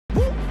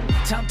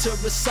time to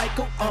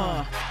recycle,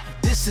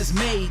 this is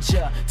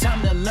major. Time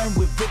to learn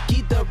with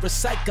Ricky, the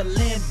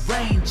recycling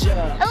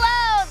ranger.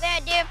 Hello there,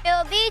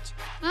 Deerfield Beach.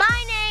 My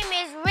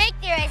name is Rick,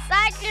 the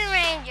recycling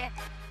ranger.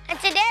 And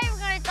today we're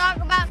going to talk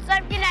about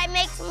something that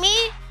makes me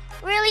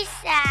really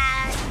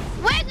sad.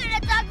 We're going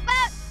to talk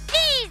about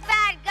these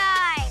bad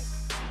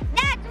guys.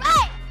 That's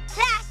right,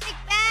 plastic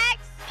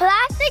bags.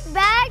 Plastic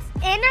bags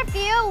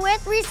interfere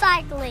with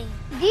recycling.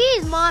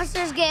 These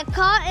monsters get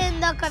caught in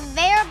the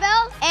conveyor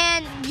belt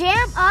and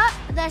jam up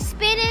the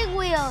spinning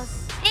wheels.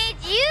 Did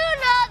you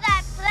know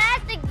that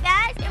plastic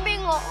bags can bring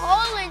a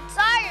whole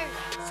entire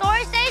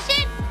storage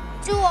station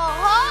to a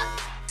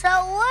halt? So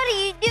what do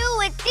you do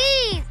with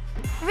these?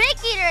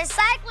 Ricky, the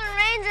recycling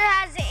ranger,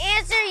 has the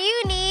answer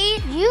you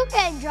need. You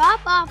can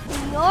drop off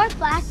your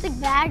plastic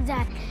bags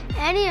at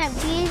any of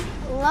these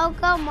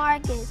local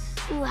markets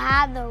who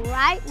have the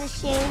right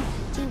machine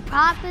to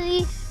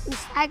properly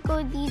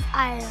recycle these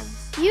items.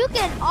 You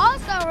can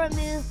also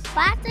remove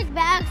plastic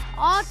bags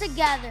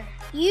altogether.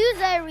 Use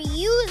a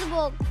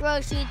reusable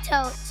grocery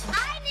tote.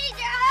 I need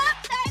your help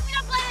saving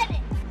the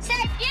planet.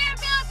 Save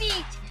Deerfield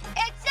Beach.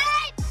 It's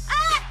safe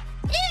our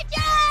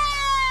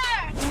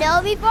future!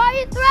 Know before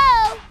you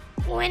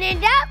throw. When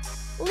in doubt,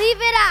 leave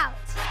it out.